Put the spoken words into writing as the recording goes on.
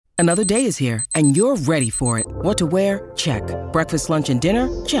Another day is here, and you're ready for it. What to wear? Check. Breakfast, lunch, and dinner?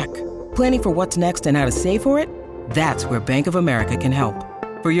 Check. Planning for what's next and how to save for it? That's where Bank of America can help.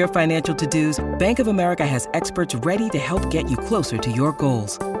 For your financial to-dos, Bank of America has experts ready to help get you closer to your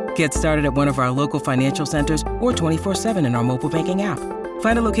goals. Get started at one of our local financial centers or 24/7 in our mobile banking app.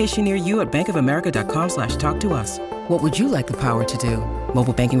 Find a location near you at bankofamerica.com/talktous. What would you like the power to do?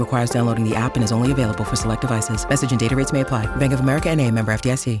 Mobile banking requires downloading the app and is only available for select devices. Message and data rates may apply. Bank of America N.A., member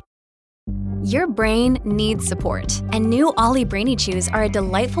FDIC. Your brain needs support, and new Ollie Brainy Chews are a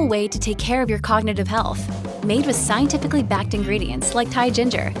delightful way to take care of your cognitive health. Made with scientifically backed ingredients like Thai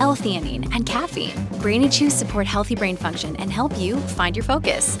ginger, L-theanine, and caffeine, Brainy Chews support healthy brain function and help you find your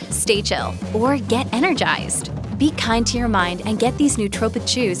focus, stay chill, or get energized. Be kind to your mind and get these nootropic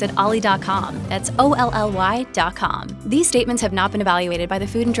chews at ollie.com. That's OLLY.com. These statements have not been evaluated by the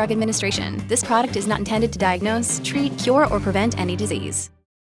Food and Drug Administration. This product is not intended to diagnose, treat, cure, or prevent any disease.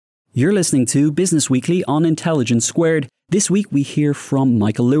 You're listening to Business Weekly on Intelligence Squared. This week we hear from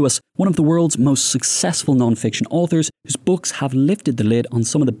Michael Lewis, one of the world's most successful non-fiction authors whose books have lifted the lid on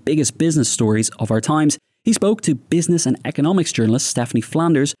some of the biggest business stories of our times. He spoke to business and economics journalist Stephanie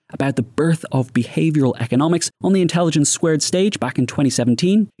Flanders about the birth of behavioural economics on the Intelligence Squared stage back in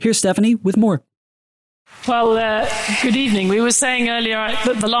 2017. Here's Stephanie with more. Well, good evening. We were saying earlier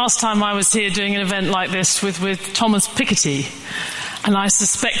that the last time I was here doing an event like this with Thomas Piketty, and I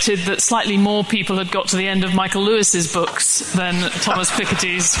suspected that slightly more people had got to the end of Michael Lewis's books than Thomas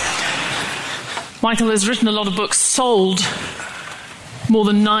Piketty's. Michael has written a lot of books, sold more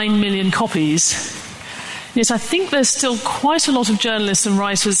than 9 million copies. Yet I think there's still quite a lot of journalists and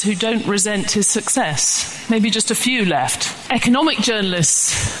writers who don't resent his success. Maybe just a few left. Economic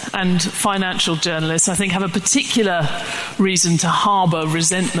journalists and financial journalists, I think, have a particular reason to harbour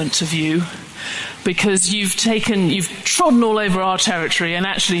resentment of you, because you've trodden all over our territory and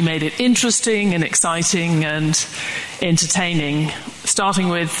actually made it interesting and exciting and entertaining, starting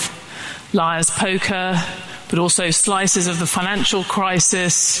with Liar's Poker, but also slices of the financial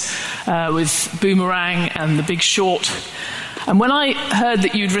crisis with Boomerang and The Big Short. And when I heard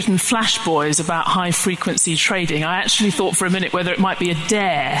that you'd written Flash Boys about high-frequency trading, I actually thought for a minute whether it might be a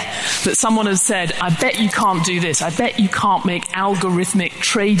dare that someone had said, I bet you can't do this. I bet you can't make algorithmic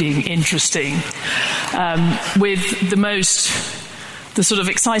trading interesting. With the sort of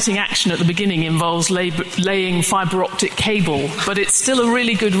exciting action at the beginning involves laying fibre optic cable, but it's still a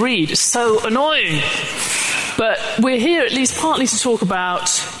really good read. It's so annoying. But we're here at least partly to talk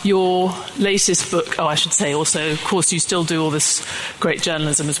about your latest book. Oh, I should say also, of course, you still do all this great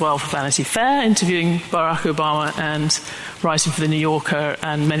journalism as well for Vanity Fair, interviewing Barack Obama and writing for The New Yorker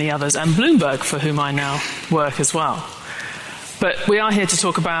and many others, and Bloomberg, for whom I now work as well. But we are here to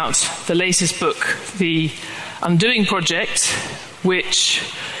talk about the latest book, The Undoing Project, which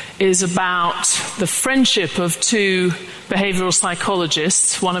is about the friendship of two behavioral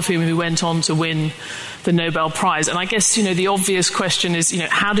psychologists, one of whom went on to win the Nobel Prize. And I guess, the obvious question is,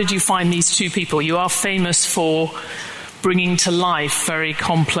 how did you find these two people? You are famous for bringing to life very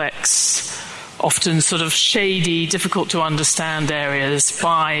complex, often sort of shady, difficult to understand areas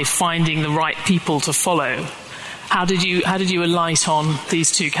by finding the right people to follow. How did you alight on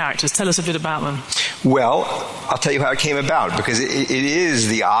these two characters? Tell us a bit about them. Well, I'll tell you how it came about, because it is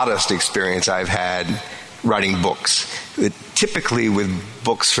the oddest experience I've had writing books. Typically with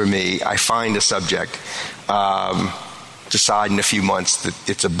books for me, I find a subject, decide in a few months that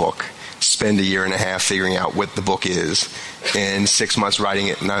it's a book, spend a year and a half figuring out what the book is, and 6 months writing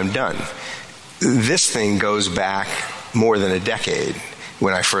it, and I'm done. This thing goes back more than a decade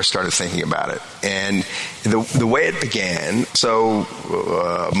when I first started thinking about it. And the way it began,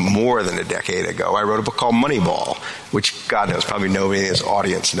 more than a decade ago, I wrote a book called Moneyball, which God knows probably nobody in this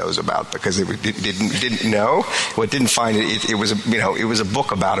audience knows about, because it didn't know. Well, it didn't find it. It was a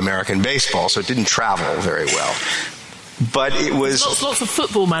book about American baseball, so it didn't travel very well. But it was lots of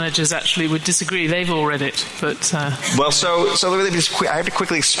football managers actually would disagree. They've all read it, but well, so I have to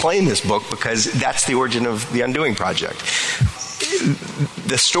quickly explain this book, because that's the origin of the Undoing Project.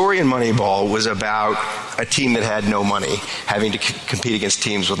 The story in Moneyball was about a team that had no money having to compete against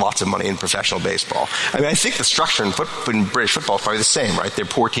teams with lots of money in professional baseball. I mean, I think the structure in British football is probably the same, right? They're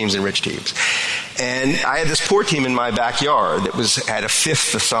poor teams and rich teams. And I had this poor team in my backyard that had a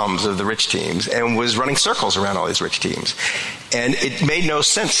fifth the thumbs of the rich teams and was running circles around all these rich teams. And it made no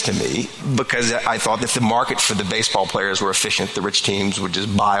sense to me, because I thought if the market for the baseball players were efficient, the rich teams would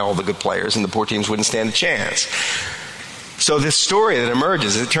just buy all the good players and the poor teams wouldn't stand a chance. So this story that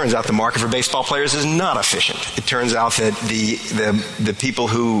emerges, it turns out the market for baseball players is not efficient. It turns out that the people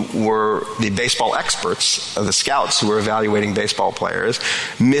who were the baseball experts, the scouts who were evaluating baseball players,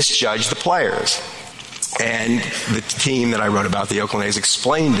 misjudged the players. And the team that I wrote about, the Oakland A's,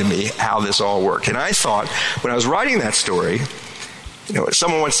 explained to me how this all worked. And I thought, when I was writing that story,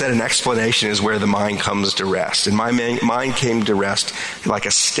 someone once said an explanation is where the mind comes to rest. And my mind came to rest like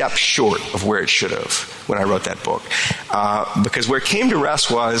a step short of where it should have when I wrote that book. Because where it came to rest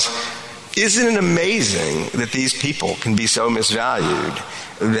was, isn't it amazing that these people can be so misvalued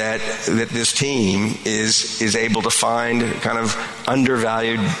that this team is able to find kind of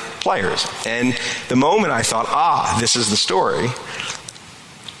undervalued players? And the moment I thought, this is the story,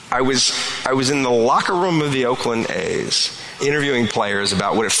 I was in the locker room of the Oakland A's interviewing players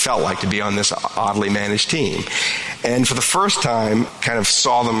about what it felt like to be on this oddly managed team. And for the first time, kind of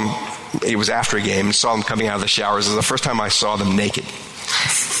saw them, it was after a game, saw them coming out of the showers. It was the first time I saw them naked.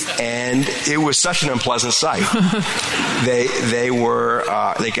 And it was such an unpleasant sight. They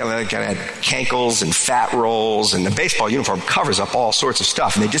kind of had cankles and fat rolls, and the baseball uniform covers up all sorts of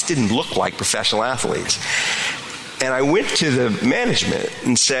stuff, and they just didn't look like professional athletes. And I went to the management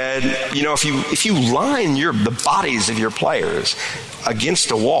and said, if you line the bodies of your players against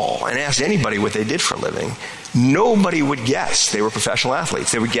a wall and asked anybody what they did for a living, nobody would guess they were professional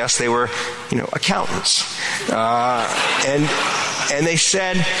athletes. They would guess they were, accountants. And they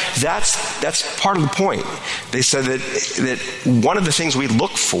said that's part of the point. They said that one of the things we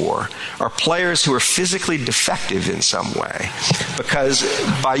look for are players who are physically defective in some way, because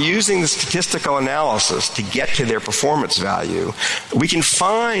by using the statistical analysis to get to their performance value, we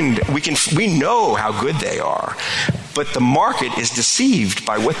know how good they are. But the market is deceived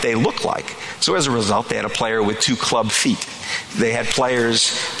by what they look like. So as a result, they had a player with 2 club feet. They had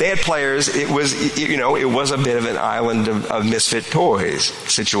players, it was a bit of an island of misfit toys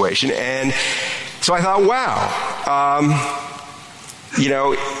situation. And so I thought,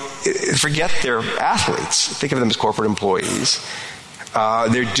 forget they're athletes. Think of them as corporate employees.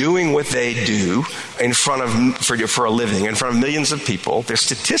 They're doing what they do for a living in front of millions of people. There's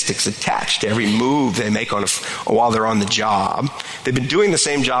statistics attached to every move they make while they're on the job. They've been doing the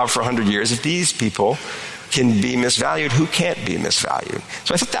same job for 100 years. If these people can be misvalued, who can't be misvalued?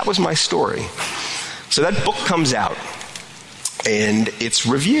 So I thought that was my story. So that book comes out, and it's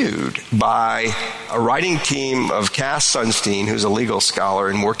reviewed by a writing team of Cass Sunstein, who's a legal scholar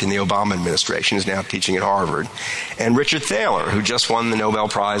and worked in the Obama administration, is now teaching at Harvard, and Richard Thaler, who just won the Nobel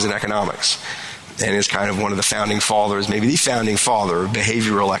Prize in economics and is kind of one of the founding fathers, maybe the founding father of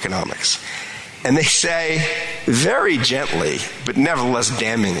behavioral economics. And they say very gently, but nevertheless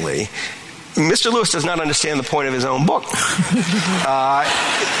damningly, Mr. Lewis does not understand the point of his own book.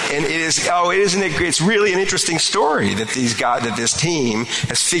 And it's really an interesting story that this team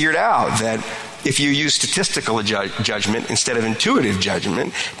has figured out that if you use statistical judgment instead of intuitive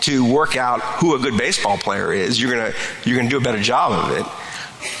judgment to work out who a good baseball player is, you're gonna do a better job of it.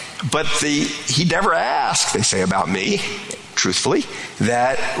 But he never asked, they say about me, truthfully,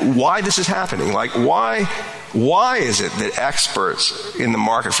 that why this is happening. Like, why is it that experts in the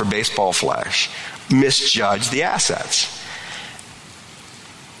market for baseball flesh misjudge the assets?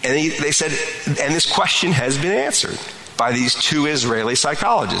 And they said, and this question has been answered by these 2 Israeli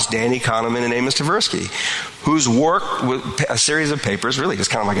psychologists, Danny Kahneman and Amos Tversky, whose work with a series of papers, really just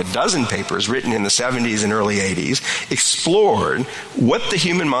kind of like a dozen papers written in the 70s and early 80s, explored what the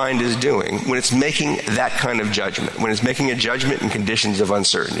human mind is doing when it's making that kind of judgment, when it's making a judgment in conditions of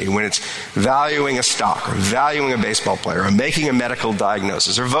uncertainty, when it's valuing a stock or valuing a baseball player or making a medical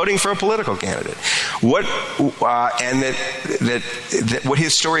diagnosis or voting for a political candidate. What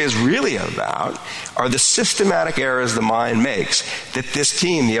his story is really about are the systematic errors the mind makes that this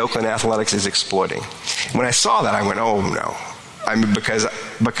team, the Oakland Athletics, is exploiting. When I saw that, I went, oh no.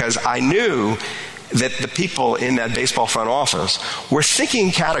 Because I knew that the people in that baseball front office were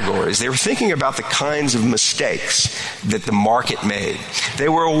thinking categories. They were thinking about the kinds of mistakes that the market made. They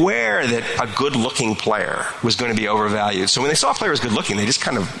were aware that a good-looking player was going to be overvalued. So when they saw a player was good-looking, they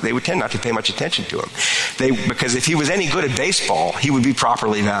would tend not to pay much attention to him. Because if he was any good at baseball, he would be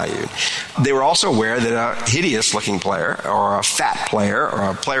properly valued. They were also aware that a hideous-looking player or a fat player or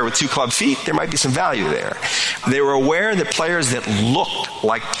a player with 2 club feet, there might be some value there. They were aware that players that looked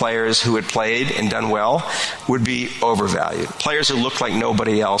like players who had played and done well would be overvalued. Players who looked like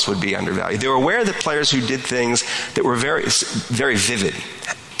nobody else would be undervalued. They were aware that players who did things that were very, very vivid,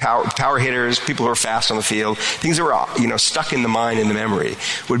 power hitters, people who were fast on the field, things that were stuck in the mind and the memory,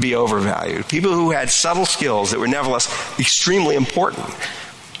 would be overvalued. People who had subtle skills that were nevertheless extremely important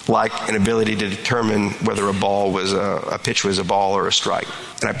like an ability to determine whether a pitch was a ball or a strike.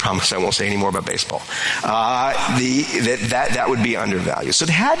 And I promise I won't say any more about baseball. That would be undervalued. So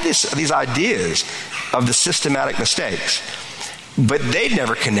they had these ideas of the systematic mistakes, but they'd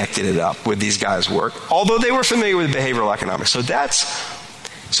never connected it up with these guys' work, although they were familiar with behavioral economics. So that's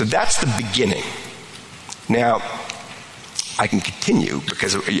the beginning. Now, I can continue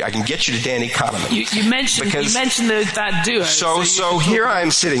because I can get you to Danny Kahneman. You mentioned that duo. So here I am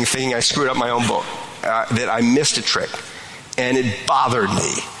sitting thinking I screwed up my own book, that I missed a trick. And it bothered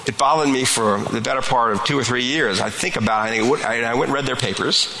me. It bothered me for the better part of 2 or 3 years. I think about it. I went and read their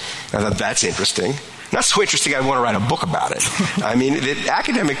papers. I thought, that's interesting. Not so interesting I want to write a book about it. I mean, the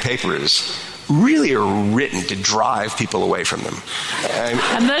academic papers really are written to drive people away from them.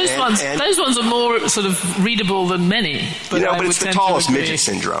 And those ones are more sort of readable than many. But it's the tallest midget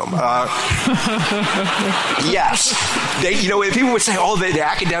syndrome. Yes. People would say, the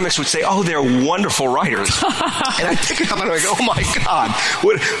academics would say, they're wonderful writers. And I pick it up and I go, oh my God,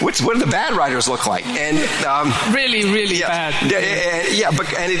 what do the bad writers look like? And really, really bad.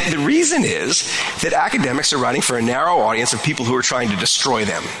 The reason is that academics are writing for a narrow audience of people who are trying to destroy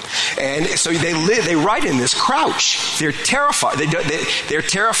them. And so they write in this crouch. They're terrified. They're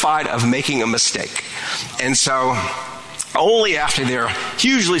terrified of making a mistake. And so only after they're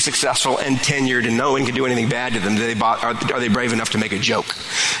hugely successful and tenured and no one can do anything bad to them are they brave enough to make a joke.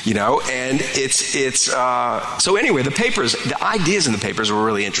 And so anyway, the ideas in the papers were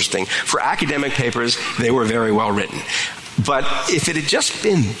really interesting. For academic papers, they were very well written. But if it had just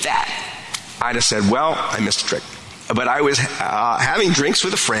been that, I'd have said, well, I missed a trick. But I was having drinks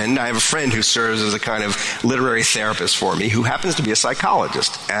with a friend. I have a friend who serves as a kind of literary therapist for me, who happens to be a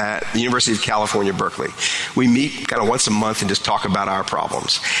psychologist at the University of California, Berkeley. We meet kind of once a month and just talk about our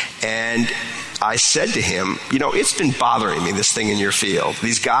problems. And I said to him, it's been bothering me, this thing in your field.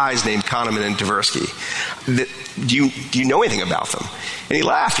 These guys named Kahneman and Tversky. Do you know anything about them? And he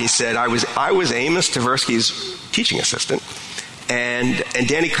laughed. He said, I was Amos Tversky's teaching assistant, and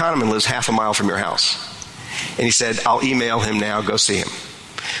Danny Kahneman lives half a mile from your house. And he said, I'll email him now, go see him.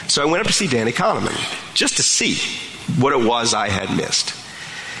 So I went up to see Danny Kahneman, just to see what it was I had missed.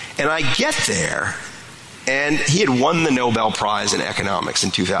 And I get there, and he had won the Nobel Prize in economics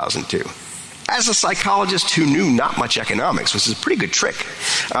in 2002. As a psychologist who knew not much economics, which is a pretty good trick.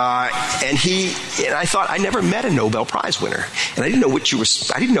 And I thought, I never met a Nobel Prize winner. And I didn't know I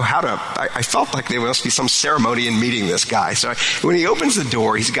didn't know how to, I felt like there must be some ceremony in meeting this guy. So when he opens the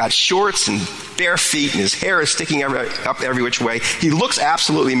door, he's got shorts and bare feet and his hair is sticking up every which way. He looks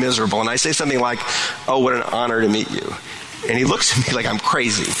absolutely miserable. And I say something like, oh, what an honor to meet you. And he looks at me like I'm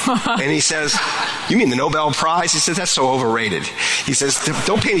crazy. And he says, you mean the Nobel Prize? He says, that's so overrated. He says,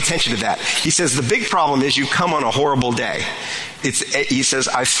 don't pay any attention to that. He says, the big problem is you come on a horrible day. He says,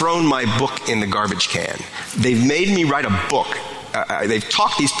 I've thrown my book in the garbage can. They've made me write a book. They've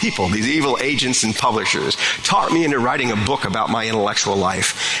talked these people, these evil agents and publishers, taught me into writing a book about my intellectual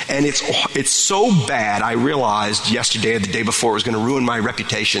life. And it's so bad, I realized yesterday or the day before it was going to ruin my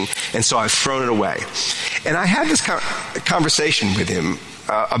reputation, and so I've thrown it away. And I had this conversation with him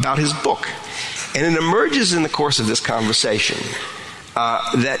about his book. And it emerges in the course of this conversation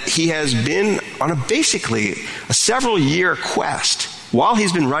that he has been on basically a several-year quest while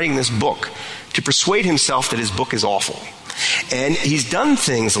he's been writing this book to persuade himself that his book is awful. And he's done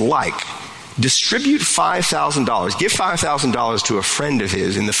things like distribute $5,000, give $5,000 to a friend of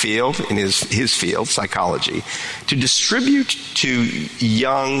his in the field, in his field, psychology, to distribute to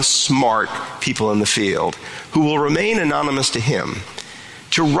young, smart people in the field who will remain anonymous to him,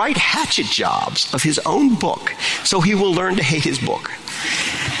 to write hatchet jobs of his own book so he will learn to hate his book.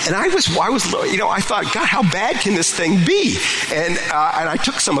 And I thought, God, how bad can this thing be? And I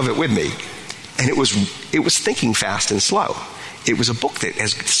took some of it with me. And it was Thinking Fast and Slow. It was a book that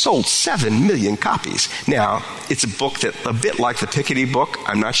has sold 7 million copies. Now, it's a book that, a bit like the Piketty book,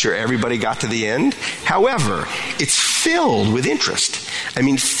 I'm not sure everybody got to the end. However, it's filled with interest.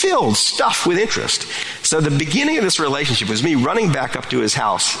 Filled stuff with interest. So the beginning of this relationship was me running back up to his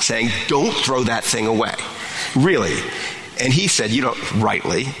house saying, don't throw that thing away. Really. And he said, you don't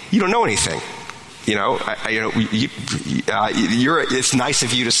know anything. It's nice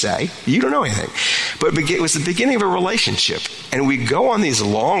of you to say. You don't know anything. But it was the beginning of a relationship. And we go on these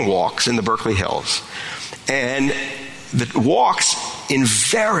long walks in the Berkeley Hills. And the walks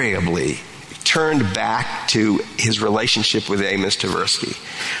invariably turned back to his relationship with Amos Tversky,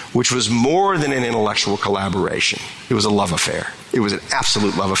 which was more than an intellectual collaboration. It was a love affair. It was an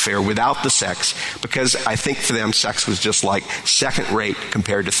absolute love affair without the sex, because I think for them sex was just like second rate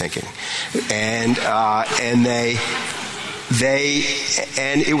compared to thinking. And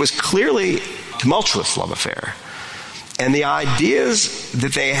and it was clearly a tumultuous love affair. And the ideas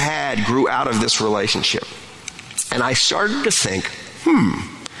that they had grew out of this relationship. And I started to think,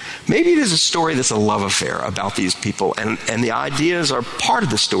 maybe there's a story that's a love affair about these people, and the ideas are part of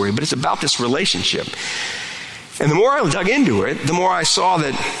the story, but it's about this relationship. And the more I dug into it, the more I saw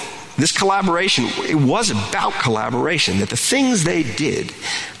that this collaboration, it was about collaboration, that the things they did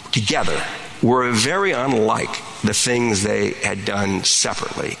together were very unlike the things they had done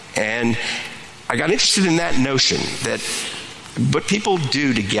separately. And I got interested in that notion that what people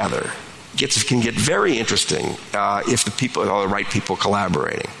do together can get very interesting if the people are the right people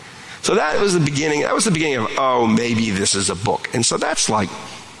collaborating. So that was the beginning. That was the beginning of, maybe this is a book. And so that's like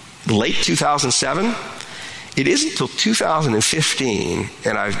late 2007. It isn't until 2015,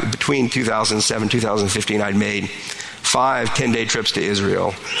 and between 2007 and 2015, I'd made 5 10-day trips to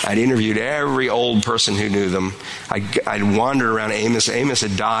Israel. I'd interviewed every old person who knew them. I'd wandered around Amos. Amos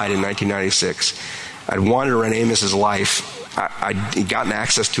had died in 1996. I'd wandered around Amos's life. I'd gotten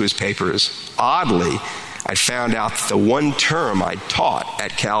access to his papers. Oddly, I'd found out that the one term I'd taught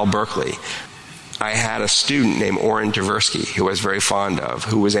at Cal Berkeley, I had a student named Oren Tversky, who I was very fond of,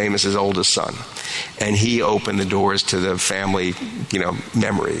 who was Amos's oldest son. And he opened the doors to the family,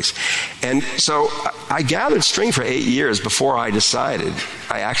 memories. And so I gathered string for 8 years before I decided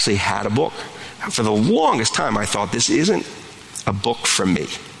I actually had a book. For the longest time, I thought, this isn't a book for me.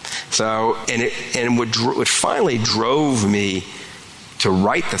 So, what finally drove me to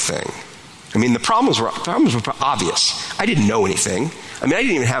write the thing, the problems were obvious. I didn't know anything. I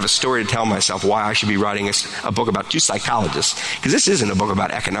didn't even have a story to tell myself why I should be writing a book about 2 psychologists, because this isn't a book about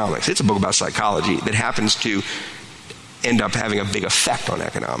economics. It's a book about psychology that happens to end up having a big effect on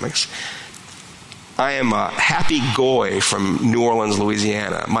economics. I am a happy goy from New Orleans,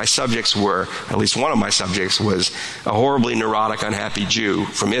 Louisiana. My subjects were, at least one of my subjects was a horribly neurotic, unhappy Jew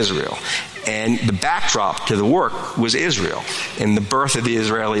from Israel. And the backdrop to the work was Israel and the birth of the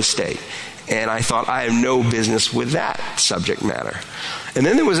Israeli state. And I thought, I have no business with that subject matter. And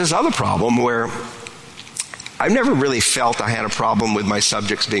then there was this other problem where I've never really felt I had a problem with my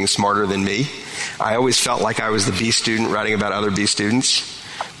subjects being smarter than me. I always felt like I was the B student writing about other B students.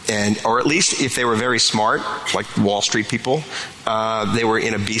 Or at least if they were very smart, like Wall Street people, they were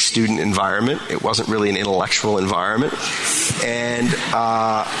in a B student environment. It wasn't really an intellectual environment.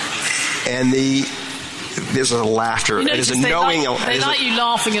 There's a laughter. There's a knowing. They like you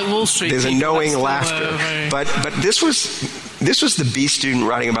laughing at Wall Street. There's a knowing laughter. But this was the B student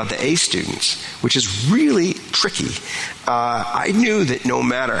writing about the A students, which is really tricky. I knew that no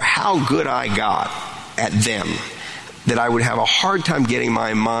matter how good I got at them, that I would have a hard time getting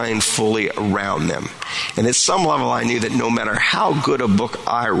my mind fully around them. And at some level, I knew that no matter how good a book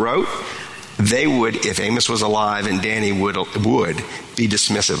I wrote, they would, if Amos was alive and Danny would be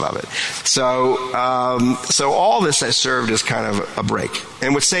dismissive of it. So all this has served as kind of a break.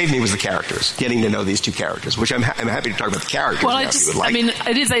 And what saved me was the characters, getting to know these 2 characters, which I'm happy to talk about the characters. Well,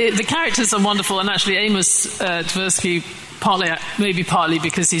 the characters are wonderful, and actually Amos Tversky, partly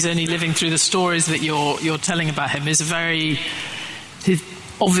because he's only living through the stories that you're telling about him, he's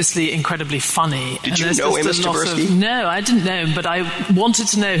obviously incredibly funny. Did you know Amos Tversky? No, I didn't know him, but I wanted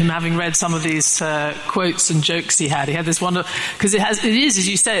to know him, having read some of these quotes and jokes he had. He had this wonderful, because it is, as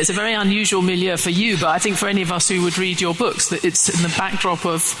you say, it's a very unusual milieu for you, but I think for any of us who would read your books, that it's in the backdrop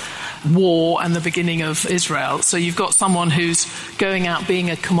of war and the beginning of Israel. So you've got someone who's going out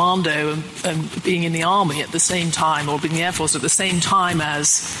being a commando and being in the army at the same time, or being in the Air Force at the same time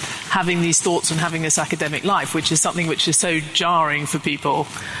as having these thoughts and having this academic life, which is something which is so jarring for people.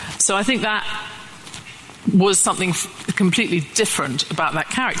 So I think that was something completely different about that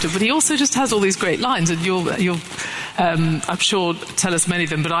character. But he also just has all these great lines, and you'll I'm sure tell us many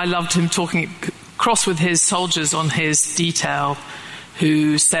of them, but I loved him talking cross with his soldiers on his detail,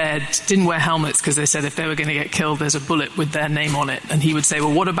 who didn't wear helmets because they said if they were going to get killed, there's a bullet with their name on it. And he would say,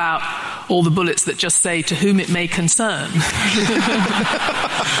 well, what about all the bullets that just say, to whom it may concern?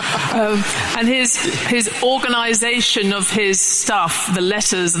 And his organization of his stuff, the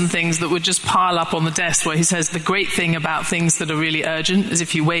letters and things that would just pile up on the desk, where he says the great thing about things that are really urgent is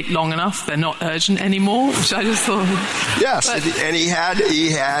if you wait long enough, they're not urgent anymore, which I just thought... Yes, and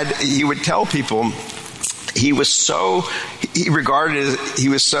he would tell people... One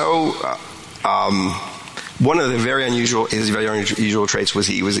of his very unusual traits was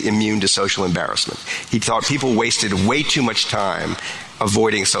he was immune to social embarrassment. He thought people wasted way too much time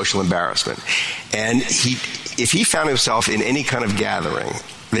avoiding social embarrassment. And if he found himself in any kind of gathering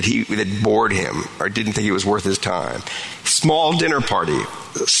that bored him or didn't think it was worth his time. Small dinner party,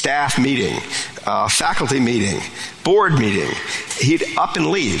 staff meeting, faculty meeting, board meeting. He'd up and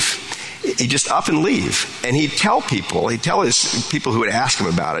leave. He'd just up and leave. And he'd tell his people who would ask him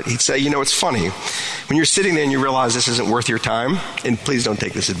about it, he'd say, it's funny. When you're sitting there and you realize this isn't worth your time, and please don't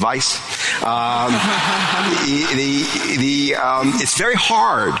take this advice, it's very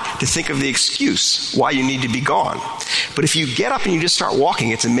hard to think of the excuse why you need to be gone. But if you get up and you just start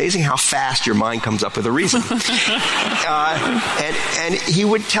walking, it's amazing how fast your mind comes up with a reason. And he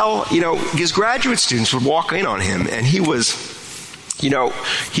would tell, his graduate students would walk in on him, and he was, by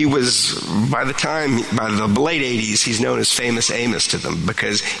the late 80s, he's known as Famous Amos to them,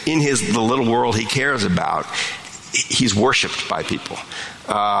 because in the little world he cares about, he's worshipped by people.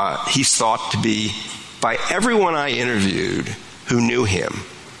 He's thought to be, by everyone I interviewed who knew him,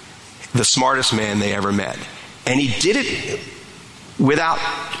 the smartest man they ever met. And he did it without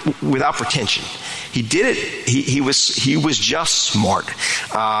pretension. He did it. He was just smart.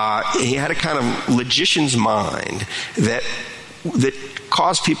 He had a kind of logician's mind that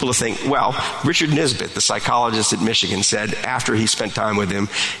caused people to think, well, Richard Nisbett, the psychologist at Michigan, said after he spent time with him,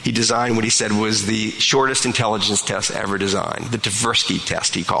 he designed what he said was the shortest intelligence test ever designed, the Tversky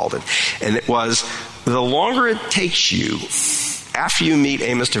test, he called it. And it was, the longer it takes you after you meet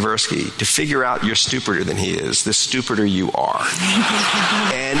Amos Tversky to figure out you're stupider than he is, the stupider you are.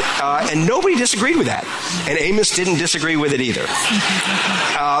 And nobody disagreed with that. And Amos didn't disagree with it either.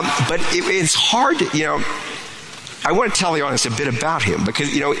 But it's hard to, I want to tell the audience a bit about him,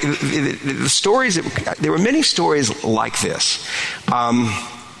 because, the stories, there were many stories like this.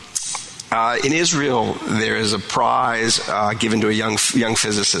 In Israel, there is a prize given to a young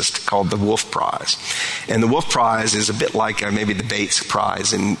physicist called the Wolf Prize. And the Wolf Prize is a bit like maybe the Bates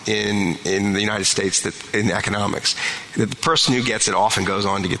Prize in the United States in economics. The person who gets it often goes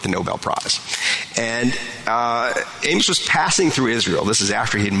on to get the Nobel Prize. And Amos was passing through Israel. This is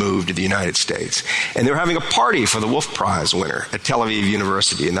after he'd moved to the United States. And they were having a party for the Wolf Prize winner at Tel Aviv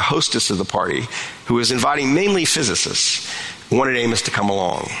University. And the hostess of the party, who was inviting mainly physicists, wanted Amos to come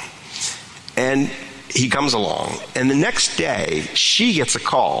along. And he comes along, and the next day, she gets a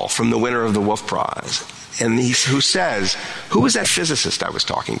call from the winner of the Wolf Prize, and who says, "Who was that physicist I was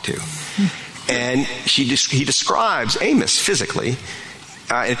talking to?" And he describes Amos physically.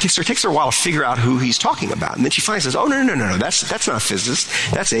 It takes her a while to figure out who he's talking about, and then she finally says, "Oh, no, that's not a physicist.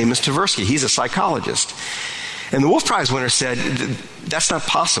 That's Amos Tversky. He's a psychologist." And the Wolf Prize winner said, "That's not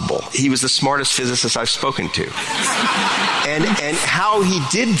possible. He was the smartest physicist I've spoken to." And how he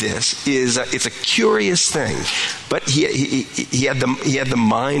did this is it's a curious thing, but he had the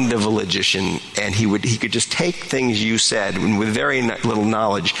mind of a logician, and he could just take things you said and with very little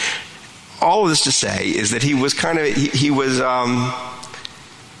knowledge. All of this to say is that he was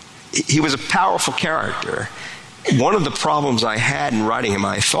a powerful character. One of the problems I had in writing him,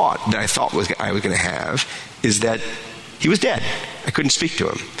 I thought I was going to have, is that he was dead. I couldn't speak to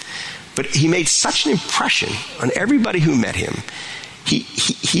him. But he made such an impression on everybody who met him.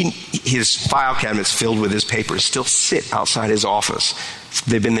 His file cabinets filled with his papers still sit outside his office.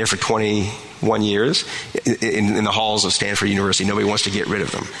 They've been there for 21 years in the halls of Stanford University. Nobody wants to get rid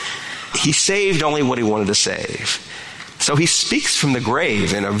of them. He saved only what he wanted to save. So he speaks from the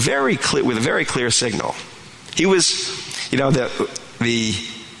grave with a very clear signal. He was,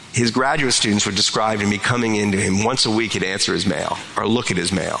 his graduate students would describe him coming into him once a week. He'd answer his mail or look at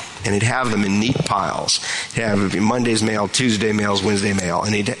his mail, and he'd have them in neat piles. He'd have Monday's mail, Tuesday mails, Wednesday mail,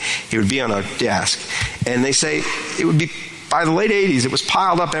 and he would be on a desk. And they say it would be, by the late 80s, it was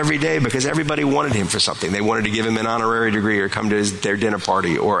piled up every day because everybody wanted him for something. They wanted to give him an honorary degree or come to their dinner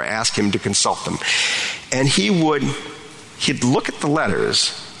party or ask him to consult them. And he'd look at the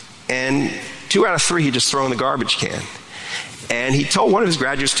letters, and 2 out of 3 he'd just throw in the garbage can. And he told one of his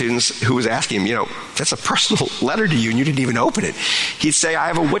graduate students who was asking him, that's a personal letter to you and you didn't even open it. He'd say, I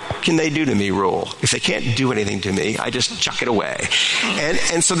have a what can they do to me rule. If they can't do anything to me, I just chuck it away.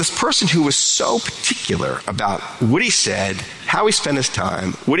 And so this person who was so particular about what he said, how he spent his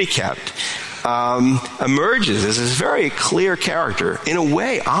time, what he kept, emerges as this very clear character, in a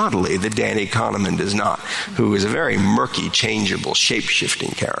way, oddly, that Danny Kahneman does not, who is a very murky, changeable,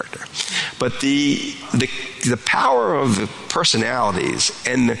 shape-shifting character. But the power of the personalities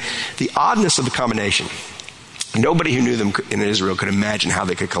and the oddness of the combination, nobody who knew them in Israel could imagine how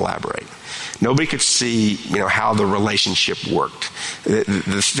they could collaborate. Nobody could see, how the relationship worked.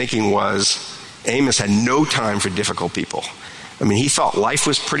 The thinking was, Amos had no time for difficult people. He thought life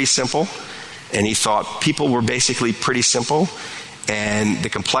was pretty simple, and he thought people were basically pretty simple, and the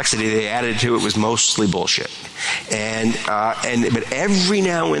complexity they added to it was mostly bullshit. But every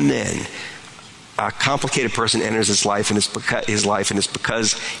now and then, a complicated person enters his life, and it's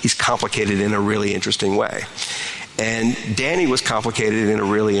because he's complicated in a really interesting way. And Danny was complicated in a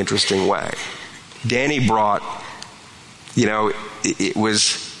really interesting way. Danny brought,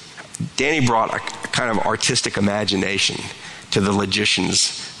 Danny brought a kind of artistic imagination to the logician's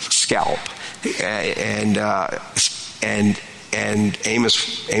scalp, and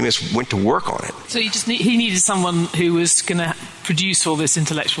Amos went to work on it. So he needed someone who was going to produce all this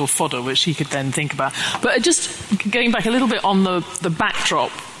intellectual fodder, which he could then think about. But just going back a little bit on the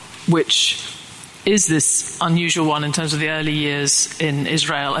backdrop, which is this unusual one in terms of the early years in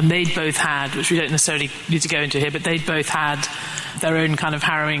Israel, and they'd both had, which we don't necessarily need to go into here, but they'd both had their own kind of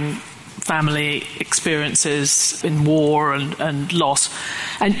harrowing family experiences in war and loss.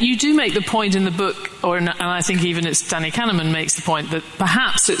 And you do make the point in the book, and I think even it's Danny Kahneman makes the point, that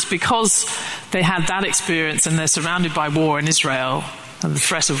perhaps it's because they had that experience and they're surrounded by war in Israel and the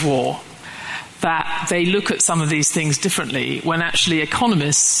threat of war, that they look at some of these things differently, when actually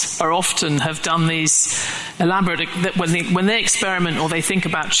economists are often have done these elaborate, that when they experiment or they think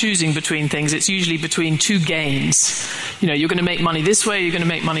about choosing between things, it's usually between two gains. You're going to make money this way, you're going to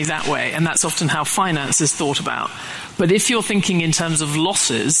make money that way, and that's often how finance is thought about. But if you're thinking in terms of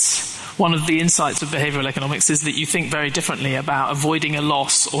losses, one of the insights of behavioral economics is that you think very differently about avoiding a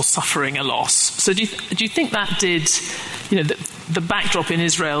loss or suffering a loss. So do you think that did, the backdrop in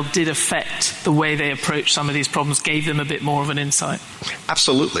Israel did affect the way they approached some of these problems, gave them a bit more of an insight?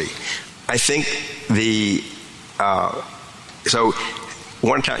 Absolutely. I think so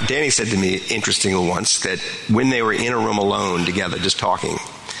one time, Danny said to me, interestingly once, that when they were in a room alone together, just talking,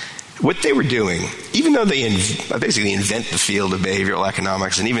 what they were doing, even though they basically invent the field of behavioral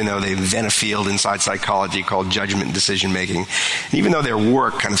economics, and even though they invent a field inside psychology called judgment and decision making, and even though their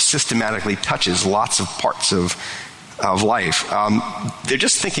work kind of systematically touches lots of parts of life, they're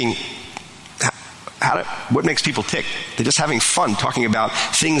just thinking, what makes people tick? They're just having fun talking about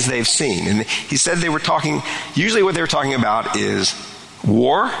things they've seen. And he said usually what they were talking about is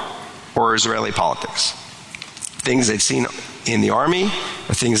war or Israeli politics. Things they'd seen in the army,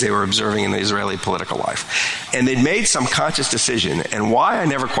 or things they were observing in the Israeli political life. And they'd made some conscious decision, and why I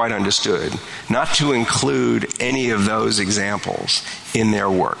never quite understood, not to include any of those examples in their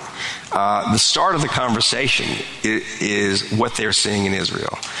work. The start of the conversation is what they're seeing in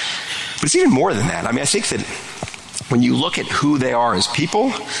Israel. But it's even more than that. I think that when you look at who they are as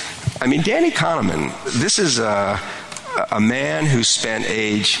people, Danny Kahneman, this is a man who spent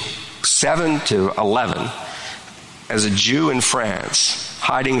age 7 to 11 as a Jew in France,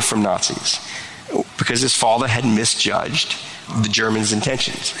 hiding from Nazis, because his father had misjudged the Germans'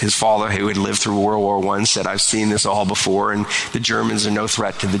 intentions. His father, who had lived through World War I, said, "I've seen this all before, and the Germans are no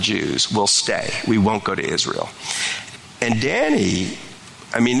threat to the Jews. We'll stay. We won't go to Israel." And Danny,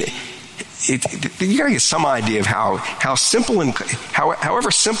 you got to get some idea of how simple and however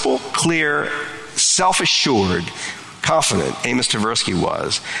simple, clear, self-assured, confident Amos Tversky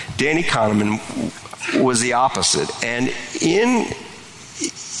was. Danny Kahneman was the opposite. And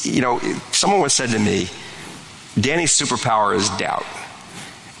someone once said to me, Danny's superpower is doubt.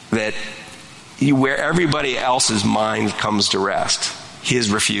 That where everybody else's mind comes to rest,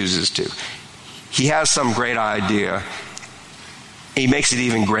 his refuses to. He has some great idea. He makes it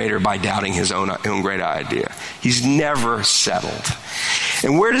even greater by doubting his own great idea. He's never settled.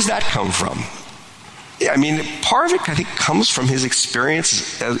 And where does that come from? Part of it, I think, comes from his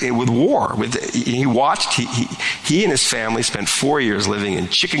experience with war. He and his family spent 4 years living in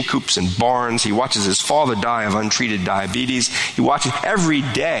chicken coops and barns. He watches his father die of untreated diabetes. He watches every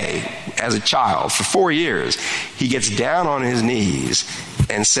day as a child for 4 years. He gets down on his knees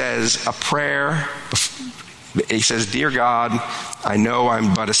and says a prayer. He says, "Dear God, I know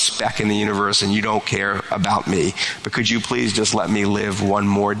I'm but a speck in the universe and you don't care about me, but could you please just let me live one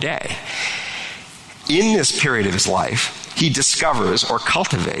more day?" In this period of his life, he discovers or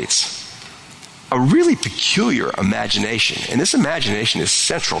cultivates a really peculiar imagination. And this imagination is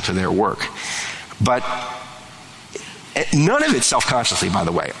central to their work. But none of it self-consciously, by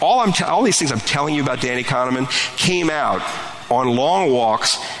the way. All these things I'm telling you about Danny Kahneman came out on long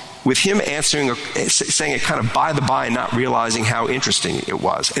walks with him saying it kind of by the by, not realizing how interesting it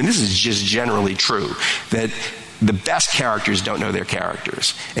was. And this is just generally true, that the best characters don't know their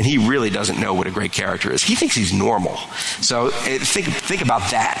characters. And he really doesn't know what a great character is. He thinks he's normal. So think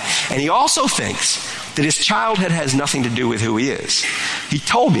about that. And he also thinks that his childhood has nothing to do with who he is. He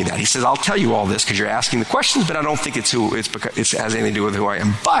told me that. He says, "I'll tell you all this because you're asking the questions, but I don't think it has anything to do with who I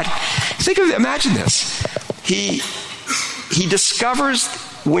am." But imagine this. he discovers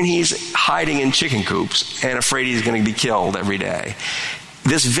when he's hiding in chicken coops and afraid he's going to be killed every day,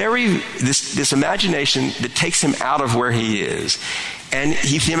 this imagination that takes him out of where he is. And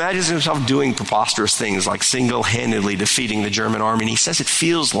he imagines himself doing preposterous things like single-handedly defeating the German army. And he says it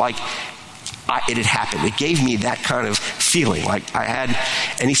feels like it had happened. It gave me that kind of feeling like I had.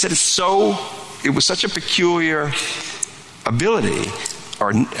 And he said it was such a peculiar ability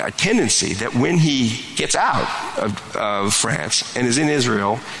or a tendency that when he gets out of France and is in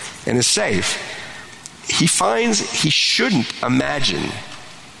Israel and is safe, he finds he shouldn't imagine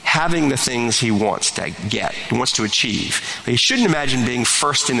having the things he wants to get, he wants to achieve. He shouldn't imagine being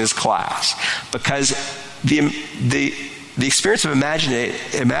first in his class, because the experience of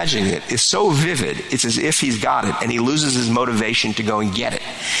imagining it is so vivid, it's as if he's got it, and he loses his motivation to go and get it.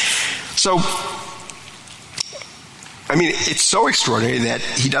 So, I mean, it's so extraordinary that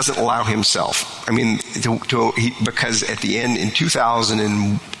he doesn't allow himself. I mean, because at the end, in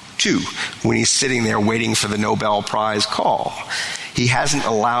 2002, when he's sitting there waiting for the Nobel Prize call, he hasn't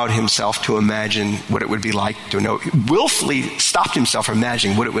allowed himself to imagine what it would be like to know, willfully stopped himself from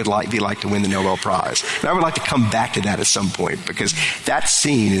imagining what it would be like to win the Nobel Prize. And I would like to come back to that at some point, because that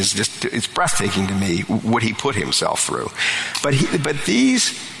scene is it's breathtaking to me, what he put himself through. But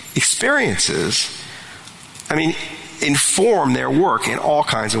these experiences, I mean, inform their work in all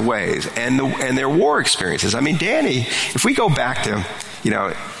kinds of ways, and their war experiences. I mean, Danny, if we go back to,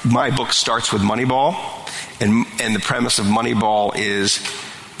 my book starts with Moneyball, and the premise of Moneyball is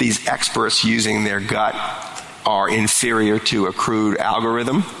these experts using their gut are inferior to a crude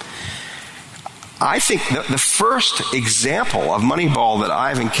algorithm. I think the first example of Moneyball that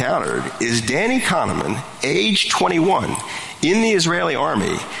I've encountered is Danny Kahneman, age 21, in the Israeli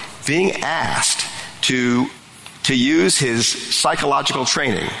army, being asked to use his psychological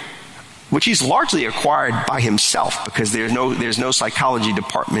training, which he's largely acquired by himself because there's no psychology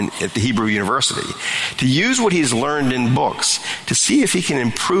department at the Hebrew University, to use what he's learned in books to see if he can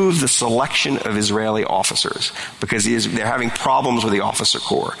improve the selection of Israeli officers, because they're having problems with the officer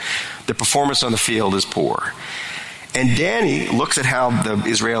corps. The performance on the field is poor. And Danny looks at how the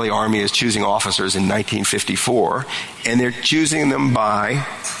Israeli army is choosing officers in 1954, and they're choosing them by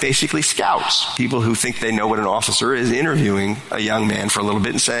basically scouts, people who think they know what an officer is, interviewing a young man for a little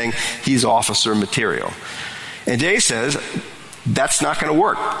bit and saying he's officer material. And Danny says that's not going to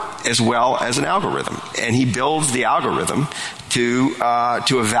work as well as an algorithm. And he builds the algorithm to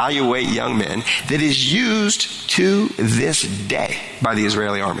evaluate young men that is used to this day by the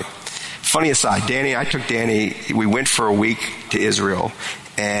Israeli army. Funny aside, I took Danny, we went for a week to Israel,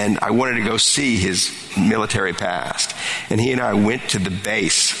 and I wanted to go see his military past. And he and I went to the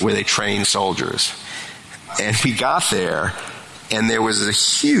base where they train soldiers. And we got there, and there was a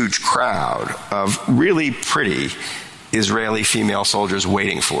huge crowd of really pretty Israeli female soldiers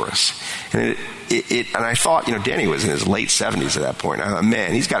waiting for us. And and I thought, Danny was in his late 70s at that point. I thought,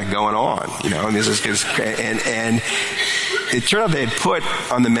 man, he's got it going on, and this is and it turned out they had put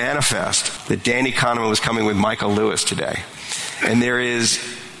on the manifest that Danny Kahneman was coming with Michael Lewis today. And there is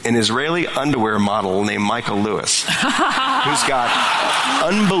an Israeli underwear model named Michael Lewis who's got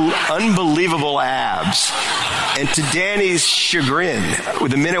unbelievable abs. And to Danny's chagrin,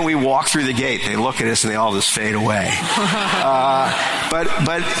 the minute we walk through the gate, they look at us and they all just fade away. But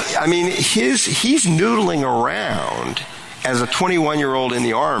I mean, he's noodling around as a 21-year-old in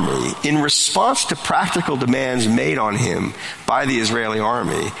the army in response to practical demands made on him by the Israeli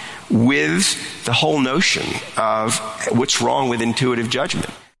army, with the whole notion of what's wrong with intuitive judgment.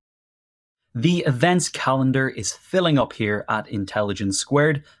 The events calendar is filling up here at Intelligence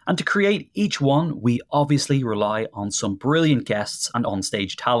Squared, and to create each one, we obviously rely on some brilliant guests and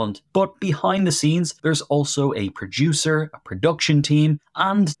onstage talent. But behind the scenes, there's also a producer, a production team,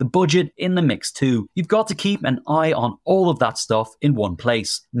 and the budget in the mix too. You've got to keep an eye on all of that stuff in one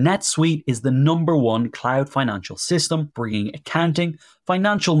place. NetSuite is the #1 cloud financial system, bringing accounting,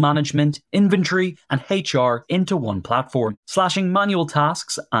 financial management, inventory, and HR into one platform, slashing manual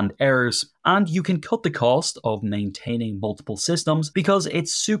tasks and errors. And you can cut the cost of maintaining multiple systems because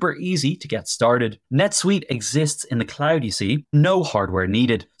it's super easy to get started. NetSuite exists in the cloud, you see, no hardware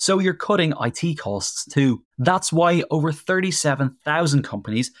needed, so you're cutting IT costs too. That's why over 37,000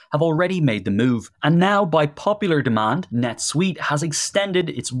 companies have already made the move. And now, by popular demand, NetSuite has extended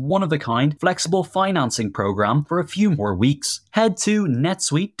its one-of-a-kind flexible financing program for a few more weeks. Head to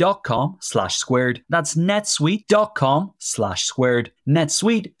netsuite.com/squared. That's netsuite.com/squared.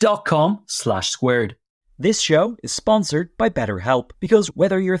 netsuite.com/squared. This show is sponsored by BetterHelp, because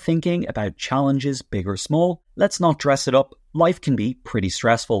whether you're thinking about challenges big or small, let's not dress it up. life can be pretty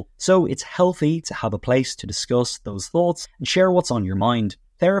stressful, so it's healthy to have a place to discuss those thoughts and share what's on your mind.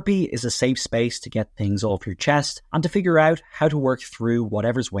 Therapy is a safe space to get things off your chest and to figure out how to work through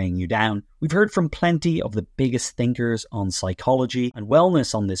whatever's weighing you down. We've heard from plenty of the biggest thinkers on psychology and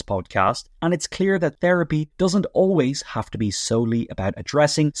wellness on this podcast, and it's clear that therapy doesn't always have to be solely about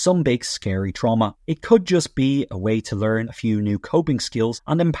addressing some big scary trauma. It could just be a way to learn a few new coping skills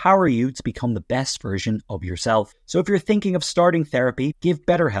and empower you to become the best version of yourself. So if you're thinking of starting therapy, give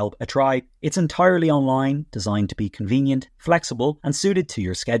BetterHelp a try. It's entirely online, designed to be convenient, flexible, and suited to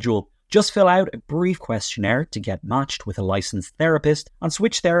your schedule. Just fill out a brief questionnaire to get matched with a licensed therapist and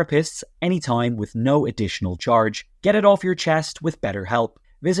switch therapists anytime with no additional charge. Get it off your chest with BetterHelp.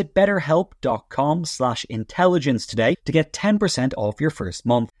 Visit betterhelp.com/intelligence today to get 10% off your first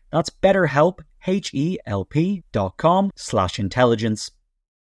month. That's BetterHelp, HELP.com/intelligence.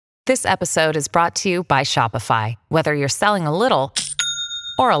 This episode is brought to you by Shopify. Whether you're selling a little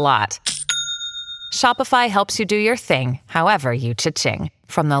or a lot, Shopify helps you do your thing, however you cha-ching.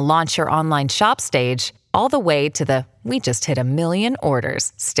 From the launch your online shop stage, all the way to the we just hit 1 million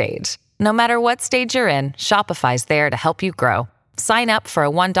orders stage. No matter what stage you're in, Shopify's there to help you grow. Sign up for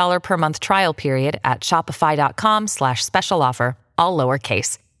a $1 per month trial period at shopify.com/special offer, all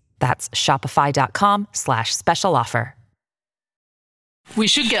lowercase. That's shopify.com/special offer. We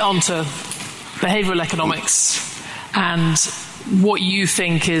should get on to behavioural economics and what you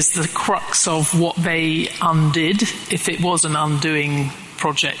think is the crux of what they undid, if it was an undoing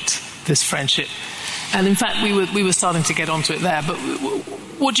project, this friendship. And in fact, we were starting to get onto it there, but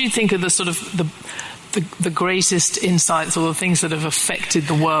what do you think are the sort of the greatest insights or the things that have affected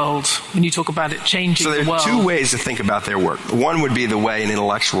the world when you talk about it changing the world? So there are two ways to think about their work. One would be the way an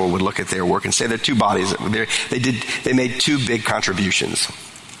intellectual would look at their work and say there are two bodies. They made two big contributions.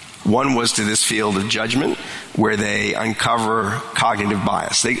 One was to this field of judgment, where they uncover cognitive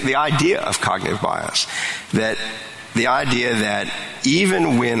bias. The idea of cognitive bias, that the idea that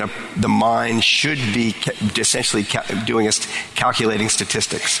even when the mind should be essentially calculating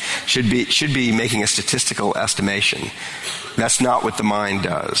statistics, should be making a statistical estimation, that's not what the mind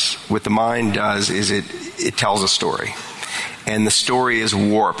does. What the mind does is it tells a story, and the story is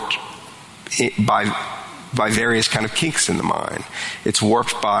warped by various kind of kinks in the mind. It's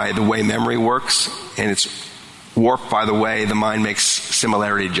warped by the way memory works, and it's warped by the way the mind makes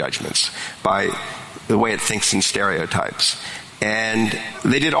similarity judgments, by the way it thinks in stereotypes. And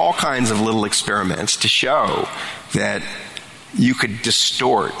they did all kinds of little experiments to show that you could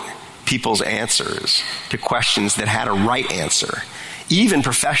distort people's answers to questions that had a right answer. Even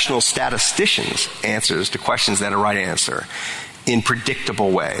professional statisticians' answers to questions that had a right answer in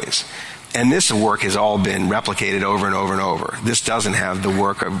predictable ways. And this work has all been replicated over and over and over. This doesn't have the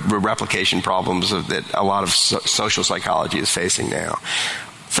work of replication problems that a lot of social psychology is facing now.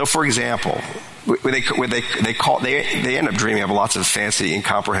 So, for example, they end up dreaming up lots of fancy,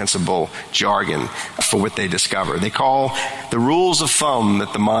 incomprehensible jargon for what they discover. They call the rules of thumb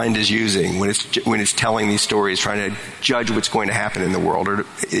that the mind is using when it's telling these stories, trying to judge what's going to happen in the world, or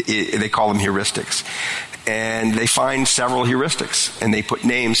they call them heuristics. And they find several heuristics, and they put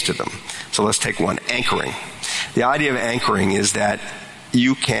names to them. So let's take one, anchoring. The idea of anchoring is that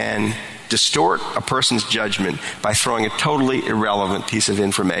you can distort a person's judgment by throwing a totally irrelevant piece of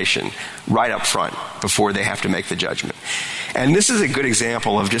information right up front before they have to make the judgment. And this is a good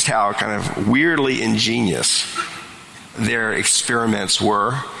example of just how kind of weirdly ingenious their experiments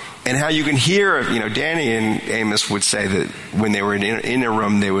were, and how you can hear, Danny and Amos would say that when they were in a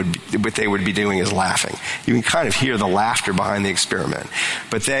room, what they would be doing is laughing. You can kind of hear the laughter behind the experiment.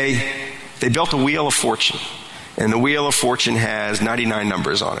 But they built a wheel of fortune, and the wheel of fortune has 99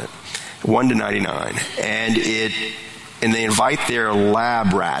 numbers on it, 1 to 99, and they invite their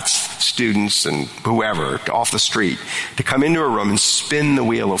lab rats, students and whoever, off the street to come into a room and spin the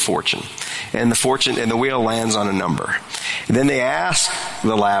wheel of fortune. And the wheel lands on a number. And then they ask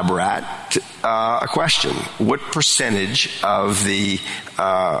the lab rat a question: what percentage of the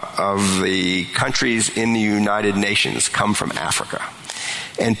countries in the United Nations come from Africa?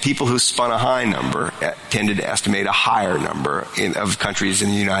 And people who spun a high number tended to estimate a higher number of countries in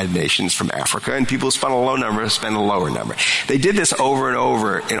the United Nations from Africa, and people who spun a low number spent a lower number. They did this over and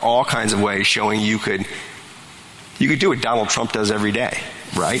over in all kinds of ways, showing you could do what Donald Trump does every day,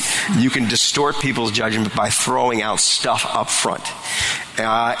 right? You can distort people's judgment by throwing out stuff up front,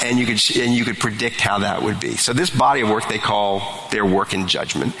 and you could predict how that would be. So this body of work they call their work in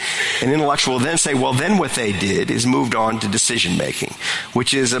judgment. An intellectual will then say, well, then what they did is moved on to decision making,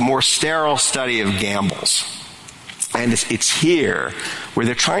 which is a more sterile study of gambles. And it's here where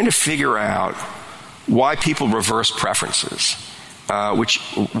they're trying to figure out why people reverse preferences,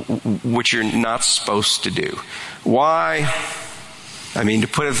 which you're not supposed to do. Why, to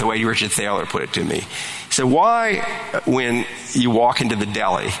put it the way Richard Thaler put it to me, he said, why when you walk into the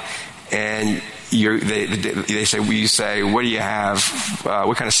deli and they say, you say, what do you have?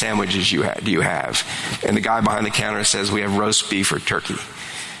 What kind of sandwiches do you have? And the guy behind the counter says, we have roast beef or turkey.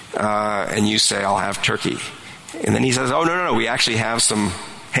 And you say, I'll have turkey. And then he says, oh, no, we actually have some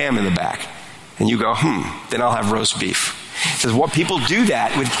ham in the back. And you go, then I'll have roast beef. He says, what people do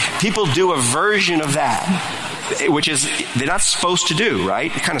people do a version of that, which is they're not supposed to do,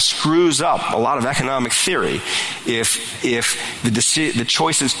 right? It kind of screws up a lot of economic theory if the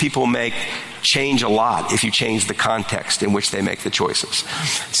choices people make change a lot if you change the context in which they make the choices.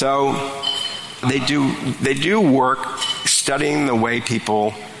 So they do work studying the way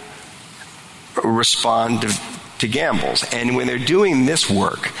people respond to gambles. And when they're doing this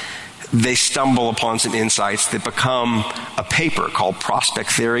work, they stumble upon some insights that become a paper called Prospect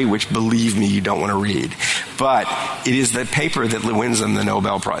Theory, which, believe me, you don't want to read. But it is the paper that wins them the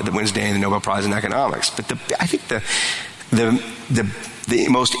Nobel Prize, that wins Danny the Nobel Prize in economics. But I think the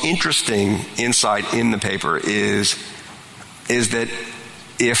most interesting insight in the paper is that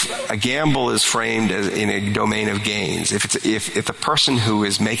if a gamble is framed as in a domain of gains, if the person who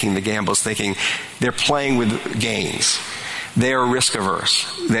is making the gamble is thinking they're playing with gains, they are risk averse.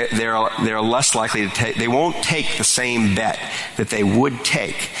 They're less likely to take. They won't take the same bet that they would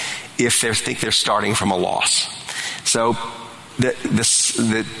take if they think they're starting from a loss. So that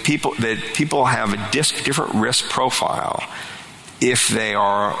people have a different risk profile if they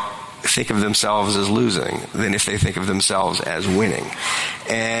think of themselves as losing than if they think of themselves as winning.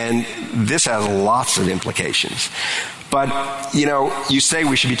 And this has lots of implications. But, you say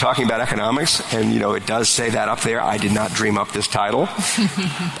we should be talking about economics, and, it does say that up there. I did not dream up this title.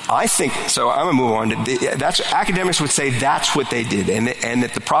 I think, so I'm going to move on. Academics would say that's what they did, and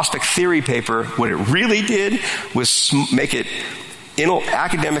that the Prospect Theory paper, what it really did was make it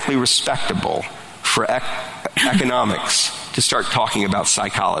academically respectable for economics to start talking about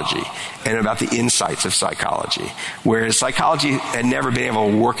psychology and about the insights of psychology, whereas psychology had never been able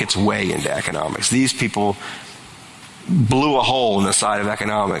to work its way into economics. These people blew a hole in the side of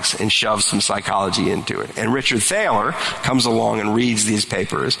economics and shoved some psychology into it. And Richard Thaler comes along and reads these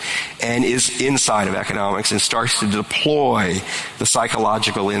papers and is inside of economics and starts to deploy the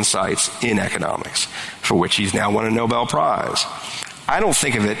psychological insights in economics, for which he's now won a Nobel Prize. I don't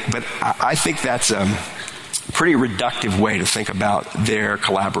think of it, but I think that's a pretty reductive way to think about their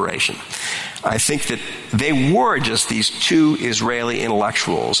collaboration. I think that they were just these two Israeli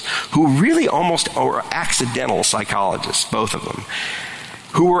intellectuals who really almost were accidental psychologists, both of them,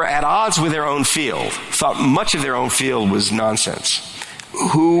 who were at odds with their own field, thought much of their own field was nonsense,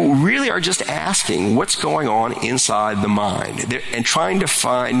 who really are just asking what's going on inside the mind and trying to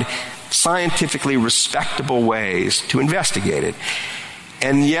find scientifically respectable ways to investigate it.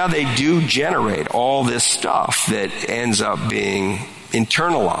 And yeah, they do generate all this stuff that ends up being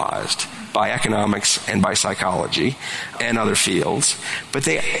internalized by economics and by psychology and other fields. But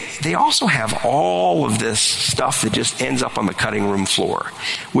they also have all of this stuff that just ends up on the cutting room floor,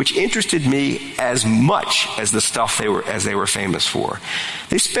 which interested me as much as the stuff they were famous for.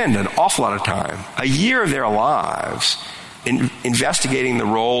 They spend an awful lot of time, a year of their lives, investigating the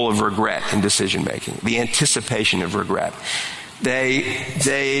role of regret in decision making, the anticipation of regret.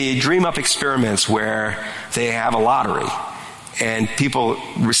 They dream up experiments where they have a lottery and people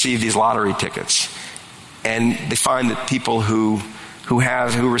receive these lottery tickets, and they find that people who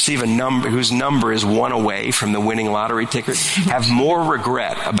receive a number whose number is one away from the winning lottery ticket have more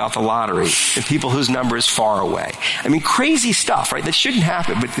regret about the lottery than people whose number is far away. I mean, crazy stuff, right? That shouldn't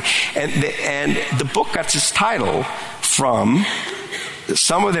happen. And the book got its title from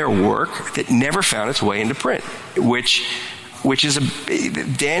some of their work that never found its way into print, which is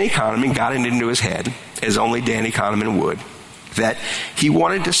Danny Kahneman got it into his head, as only Danny Kahneman would, that he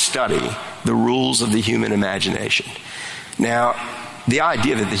wanted to study the rules of the human imagination. Now, the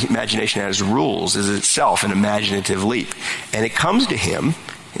idea that the imagination has rules is itself an imaginative leap. And it comes to him,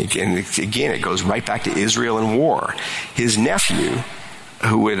 again, it goes right back to Israel and war. His nephew,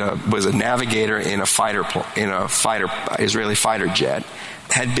 who was a navigator in a Israeli fighter jet,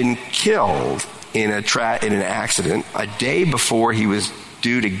 had been killed in an accident a day before he was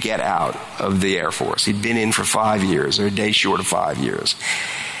due to get out of the Air Force. He'd been in for 5 years, or a day short of 5 years.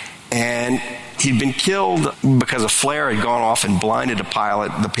 And he'd been killed because a flare had gone off and blinded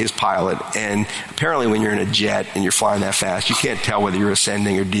his pilot. And apparently when you're in a jet and you're flying that fast, you can't tell whether you're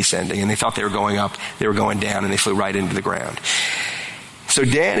ascending or descending. And they thought they were going up, they were going down, and they flew right into the ground. So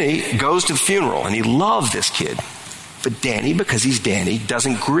Danny goes to the funeral, and he loves this kid. But Danny, because he's Danny,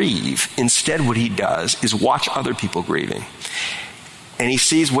 doesn't grieve. Instead, what he does is watch other people grieving. And he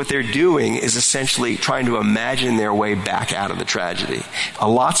sees what they're doing is essentially trying to imagine their way back out of the tragedy.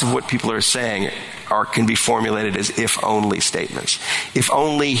 Lots of what people are saying can be formulated as if-only statements. If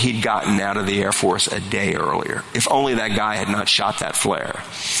only he'd gotten out of the Air Force a day earlier. If only that guy had not shot that flare.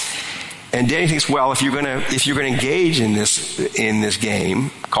 And Danny thinks, well, if you're going to engage in this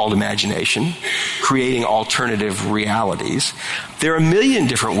game called imagination, creating alternative realities, there are a million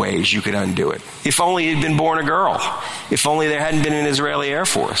different ways you could undo it. If only he'd been born a girl. If only there hadn't been an Israeli Air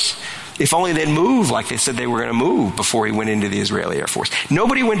Force. If only they'd moved like they said they were going to move before he went into the Israeli Air Force.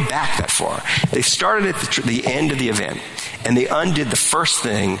 Nobody went back that far. They started at the end of the event, and they undid the first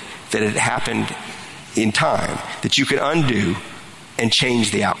thing that had happened in time that you could undo and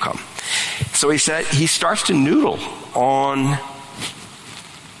change the outcome. So he starts to noodle on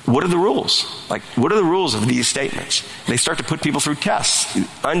what are the rules? Like, what are the rules of these statements? They start to put people through tests.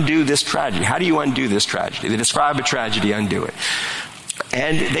 Undo this tragedy. How do you undo this tragedy? They describe a tragedy, undo it.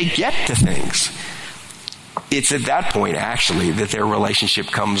 And they get to things. It's at that point, actually, that their relationship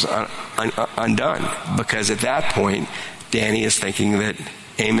comes undone. Because at that point, Danny is thinking that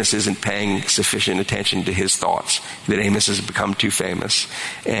Amos isn't paying sufficient attention to his thoughts, that Amos has become too famous,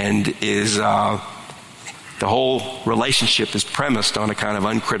 and the whole relationship is premised on a kind of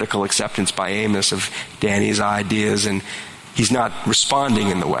uncritical acceptance by Amos of Danny's ideas, and he's not responding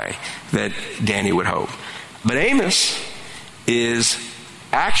in the way that Danny would hope. But Amos is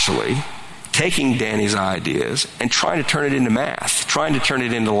actually taking Danny's ideas and trying to turn it into math, trying to turn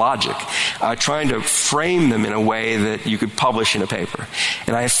it into logic, trying to frame them in a way that you could publish in a paper.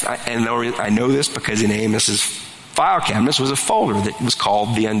 And I know this because in Amos's file cabinets was a folder that was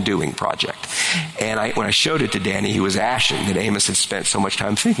called The Undoing Project. And when I showed it to Danny, he was ashen that Amos had spent so much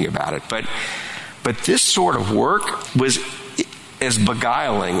time thinking about it. But this sort of work was as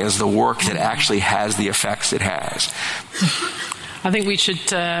beguiling as the work that actually has the effects it has. I think we should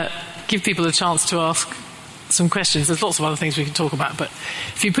give people a chance to ask some questions. There's lots of other things we can talk about, but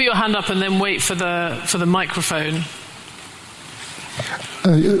if you put your hand up and then wait for the microphone.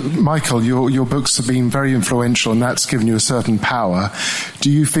 Michael, your books have been very influential, and that's given you a certain power. Do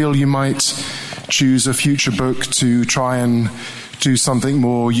you feel you might choose a future book to try and do something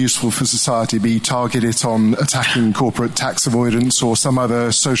more useful for society, be targeted on attacking corporate tax avoidance or some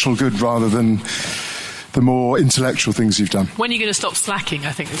other social good rather than the more intellectual things you've done? When are you going to stop slacking,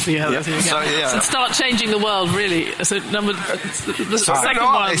 I think, is the other thing. So start changing the world, really. So second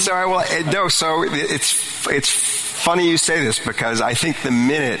one. So it's funny you say this, because I think the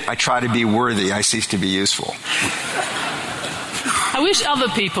minute I try to be worthy, I cease to be useful. I wish other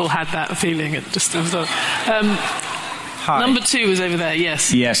people had that feeling. Number 2 is over there,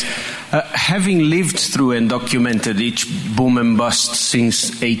 yes. Yes. Having lived through and documented each boom and bust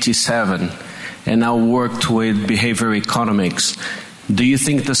since 87, and now worked with behavioral economics, do you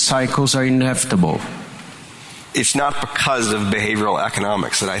think the cycles are inevitable? It's not because of behavioral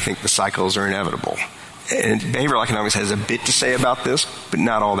economics that I think the cycles are inevitable. And behavioral economics has a bit to say about this, but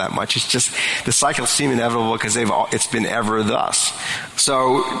not all that much. It's just the cycles seem inevitable because it's been ever thus.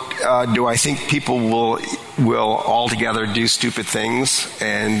 So do I think people will altogether do stupid things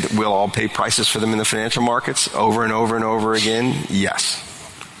and we'll all pay prices for them in the financial markets over and over and over again? Yes.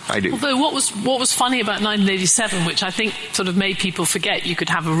 I do. Although what was funny about 1987, which I think sort of made people forget you could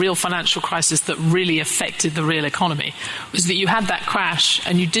have a real financial crisis that really affected the real economy, was that you had that crash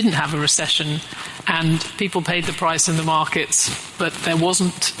and you didn't have a recession and people paid the price in the markets, but there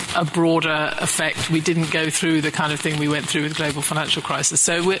wasn't a broader effect. We didn't go through the kind of thing we went through with the global financial crisis.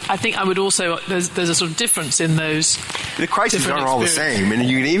 So I think I would also, there's a sort of difference in those. The crises aren't all the same, and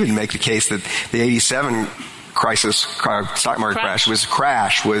you can even make the case that the 87 stock market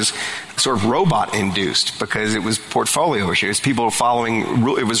crash was sort of robot induced because it was portfolio issues. People following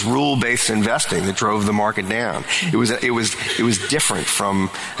it was rule-based investing that drove the market down. It was different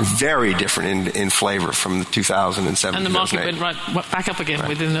very different in flavor from 2007. And the market went right back up again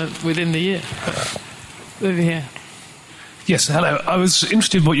within the year. Over here. Yes, hello. I was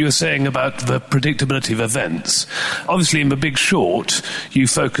interested in what you were saying about the predictability of events. Obviously, in The Big Short, you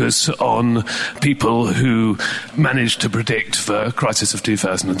focus on people who managed to predict the crisis of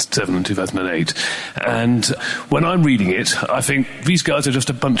 2007 and 2008. And when I'm reading it, I think these guys are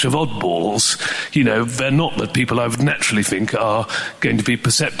just a bunch of oddballs. You know, they're not the people I would naturally think are going to be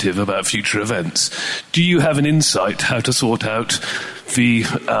perceptive about future events. Do you have an insight how to sort out the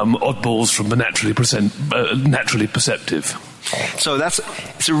oddballs from the naturally perceptive? So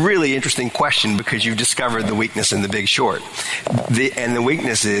it's a really interesting question because you've discovered the weakness in The Big Short. And the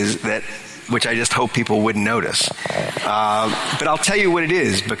weakness is that, which I just hope people wouldn't notice. But I'll tell you what it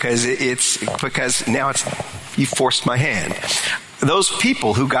is because now you forced my hand. Those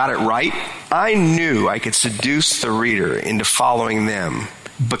people who got it right, I knew I could seduce the reader into following them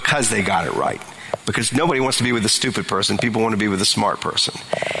because they got it right. Because nobody wants to be with a stupid person. People want to be with a smart person.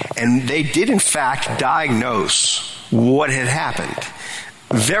 And they did, in fact, diagnose what had happened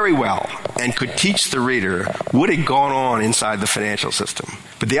very well and could teach the reader what had gone on inside the financial system.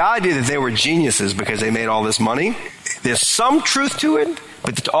 But the idea that they were geniuses because they made all this money, there's some truth to it,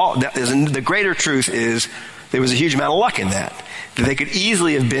 but the greater truth is there was a huge amount of luck in that. That they could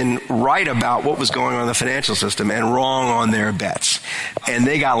easily have been right about what was going on in the financial system and wrong on their bets. And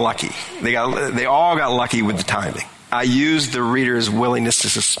they got lucky. They all got lucky with the timing. I used the reader's willingness to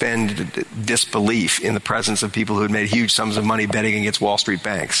suspend disbelief in the presence of people who had made huge sums of money betting against Wall Street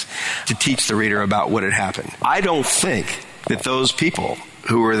banks to teach the reader about what had happened. I don't think that those people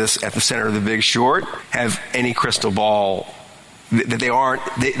who were at the center of The Big Short have any crystal ball. That they aren't.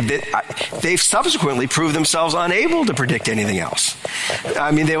 They've subsequently proved themselves unable to predict anything else.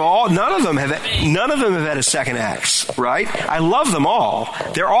 I mean, none of them have had a second act, right? I love them all.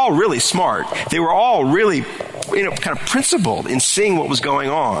 They're all really smart. They were all really, kind of principled in seeing what was going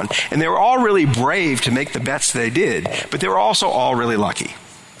on, and they were all really brave to make the bets they did. But they were also all really lucky.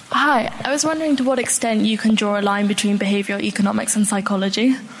 Hi, I was wondering to what extent you can draw a line between behavioral economics and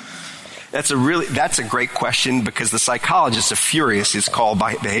psychology. That's a great question because the psychologists are furious. It's called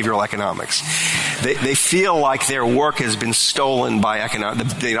behavioral economics. They feel like their work has been stolen by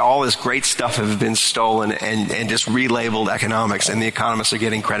economics. All this great stuff has been stolen and just relabeled economics, and the economists are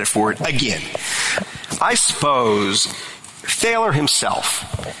getting credit for it again. I suppose Thaler himself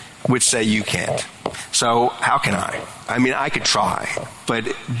would say you can't. So how can I? I mean, I could try, but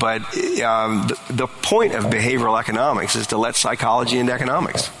the point of behavioral economics is to let psychology into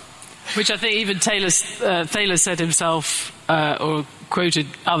economics. Which I think even Thaler said himself, or quoted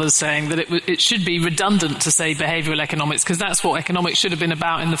others saying, that it should be redundant to say behavioural economics, because that's what economics should have been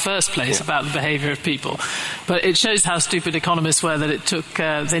about in the first place, about the behaviour of people. But it shows how stupid economists were that it took,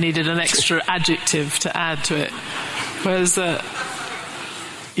 they needed an extra adjective to add to it. Whereas,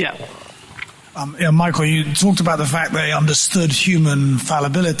 Michael, you talked about the fact they understood human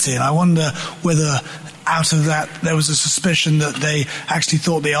fallibility, and I wonder whether out of that there was a suspicion that they actually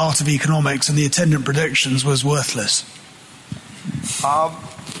thought the art of economics and the attendant predictions was worthless.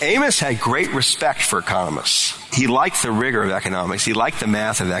 Amos had great respect for economists. He liked the rigor of economics. He liked the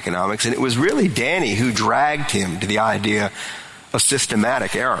math of economics. And it was really Danny who dragged him to the idea of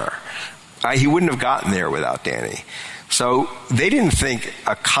systematic error. He wouldn't have gotten there without Danny. So they didn't think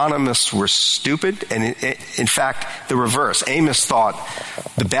economists were stupid, and in fact, the reverse. Amos thought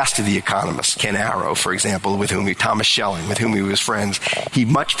the best of the economists, Ken Arrow, for example, Thomas Schelling, with whom he was friends, he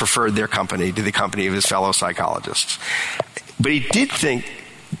much preferred their company to the company of his fellow psychologists. But he did think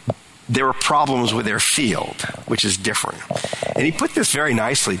there were problems with their field, which is different. And he put this very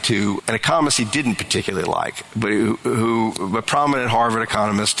nicely to an economist he didn't particularly like, but a prominent Harvard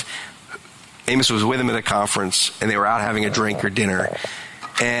economist. Amos was with him at a conference, and they were out having a drink or dinner.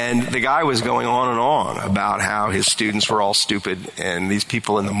 And the guy was going on and on about how his students were all stupid, and these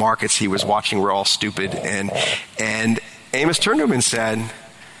people in the markets he was watching were all stupid. And Amos turned to him and said,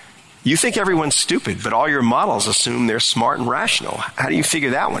 "You think everyone's stupid, but all your models assume they're smart and rational. How do you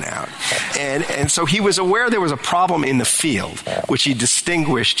figure that one out?" And so he was aware there was a problem in the field, which he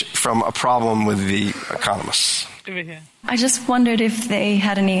distinguished from a problem with the economists. Over here. I just wondered if they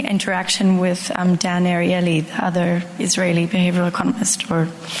had any interaction with Dan Ariely, the other Israeli behavioral economist, or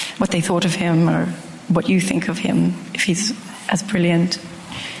what they thought of him, or what you think of him, if he's as brilliant.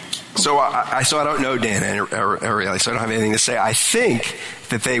 So I don't know Dan Ariely, so I don't have anything to say. I think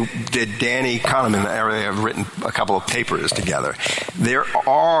that Danny Kahneman and Ariely have written a couple of papers together. There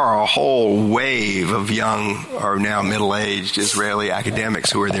are a whole wave of young or now middle-aged Israeli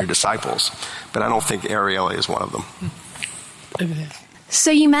academics who are their disciples, but I don't think Ariely is one of them. So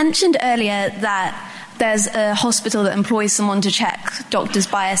you mentioned earlier that there's a hospital that employs someone to check doctors'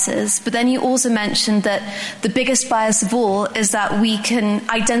 biases, but then you also mentioned that the biggest bias of all is that we can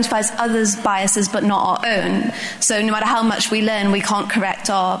identify as others' biases but not our own. So no matter how much we learn, we can't correct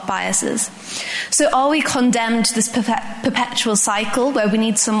our biases. So are we condemned to this perpetual cycle where we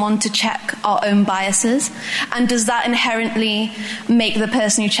need someone to check our own biases? And does that inherently make the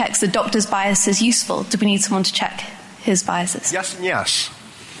person who checks the doctor's biases useful? Do we need someone to check his biases? Yes and yes.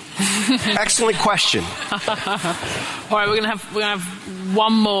 Excellent question. All right, we're going to have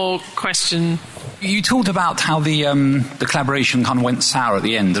one more question You talked about how the collaboration kind of went sour at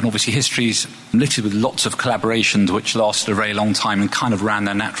the end, and obviously history's littered with lots of collaborations which lasted a very long time and kind of ran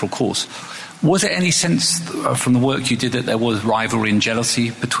their natural course. Was there any sense from the work you did that there was rivalry and jealousy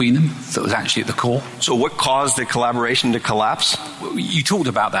between them that was actually at the core? So what caused the collaboration to collapse? You talked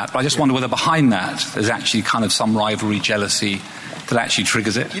about that, but I just wonder whether behind that there's actually kind of some rivalry, jealousy that actually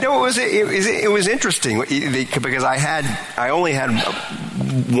triggers it. You know, it was interesting because I only had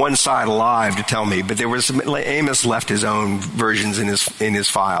one side alive to tell me, but there was Amos left his own versions in his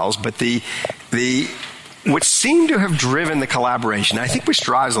files, but what seemed to have driven the collaboration, I think which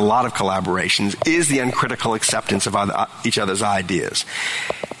drives a lot of collaborations, is the uncritical acceptance of each other's ideas.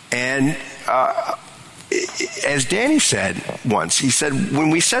 And as Danny said once, he said, when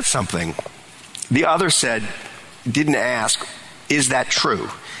we said something, the other didn't ask, is that true?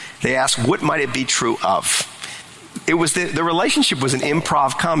 They asked, what might it be true of? It was the relationship was an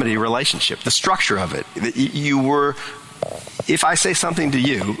improv comedy relationship, the structure of it. If I say something to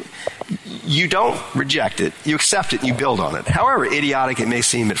you, you don't reject it, you accept it, and you build on it, however idiotic it may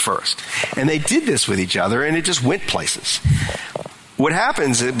seem at first. And they did this with each other, and it just went places. What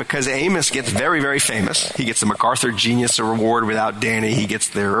happens is, because Amos gets very, very famous, he gets the MacArthur Genius Award without Danny, he gets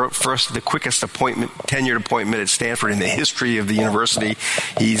the quickest tenured appointment at Stanford in the history of the university.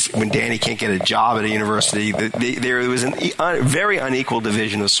 When Danny can't get a job at a university, there was a very unequal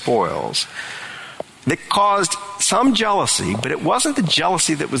division of spoils that caused some jealousy, but it wasn't the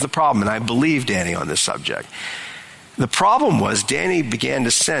jealousy that was the problem, and I believe Danny on this subject. The problem was Danny began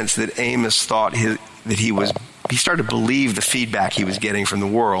to sense that Amos thought he started to believe the feedback he was getting from the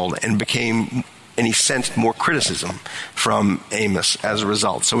world and he sensed more criticism from Amos as a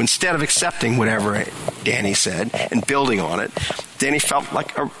result. So instead of accepting whatever Danny said and building on it, Danny felt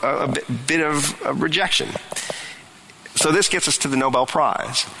like a bit of rejection. So this gets us to the Nobel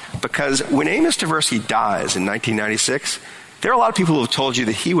Prize, because when Amos Tversky dies in 1996, there are a lot of people who have told you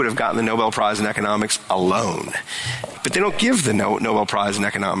that he would have gotten the Nobel Prize in economics alone. But they don't give the Nobel Prize in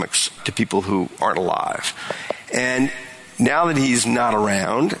economics to people who aren't alive. And now that he's not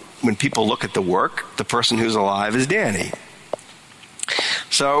around, when people look at the work, the person who's alive is Danny.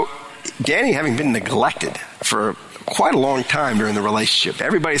 So Danny, having been neglected for quite a long time during the relationship.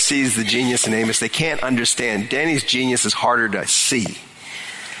 Everybody sees the genius in Amos. They can't understand. Danny's genius is harder to see.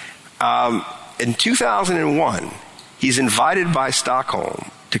 In 2001, he's invited by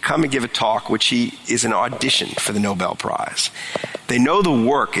Stockholm to come and give a talk, which is an audition for the Nobel Prize. They know the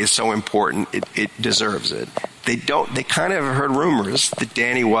work is so important, it deserves it. They kind of heard rumors that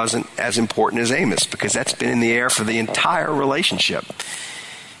Danny wasn't as important as Amos, because that's been in the air for the entire relationship.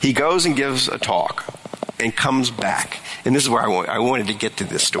 He goes and gives a talk and comes back. And this is where I wanted to get to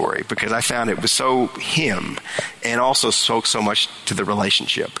this story, because I found it was so him and also spoke so much to the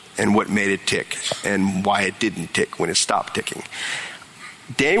relationship and what made it tick and why it didn't tick when it stopped ticking.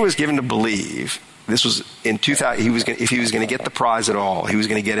 Danny was given to believe this was in 2000. If he was going to get the prize at all, he was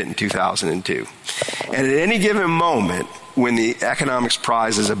going to get it in 2002. And at any given moment, when the economics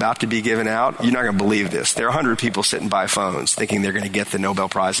prize is about to be given out, you're not going to believe this. There are 100 people sitting by phones thinking they're going to get the Nobel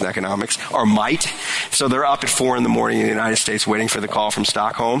Prize in economics, or might. So they're up at 4 a.m. in the United States waiting for the call from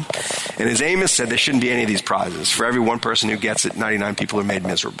Stockholm. And as Amos said, there shouldn't be any of these prizes. For every one person who gets it, 99 people are made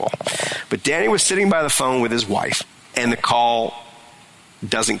miserable. But Danny was sitting by the phone with his wife, and the call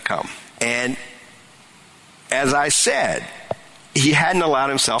doesn't come. And as I said, he hadn't allowed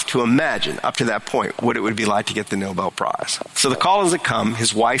himself to imagine up to that point what it would be like to get the Nobel Prize. So the call doesn't come.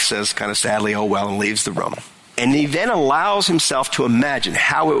 His wife says kind of sadly, oh well, and leaves the room. And he then allows himself to imagine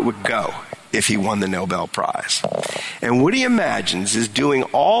how it would go if he won the Nobel Prize. And what he imagines is doing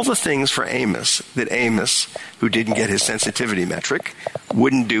all the things for Amos that Amos, who didn't get his sensitivity metric,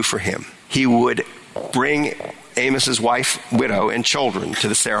 wouldn't do for him. He would bring Amos's wife, widow, and children to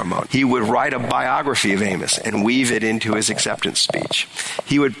the ceremony. He would write a biography of Amos and weave it into his acceptance speech.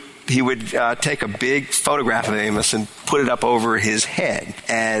 He would take a big photograph of Amos and put it up over his head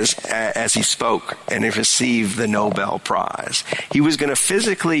as he spoke and received the Nobel Prize. He was going to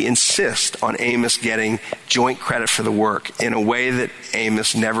physically insist on Amos getting joint credit for the work in a way that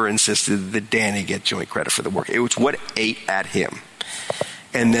Amos never insisted that Danny get joint credit for the work. It was what ate at him.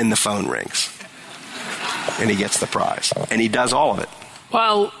 And then the phone rings. And he gets the prize. And he does all of it.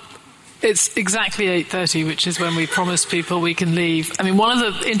 Well, it's exactly 8:30, which is when we promised people we can leave. I mean, one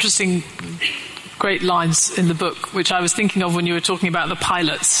of the interesting, great lines in the book, which I was thinking of when you were talking about the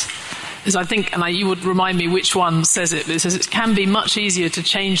pilots, is I think, and you would remind me which one says it, but it says it can be much easier to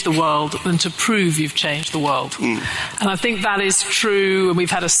change the world than to prove you've changed the world. And I think that is true, and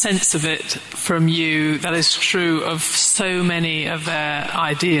we've had a sense of it from you. That is true of so many of their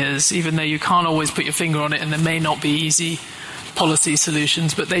ideas, even though you can't always put your finger on it, and there may not be easy policy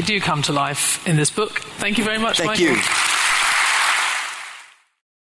solutions, but they do come to life in this book. Thank you very much, Michael. Thank you.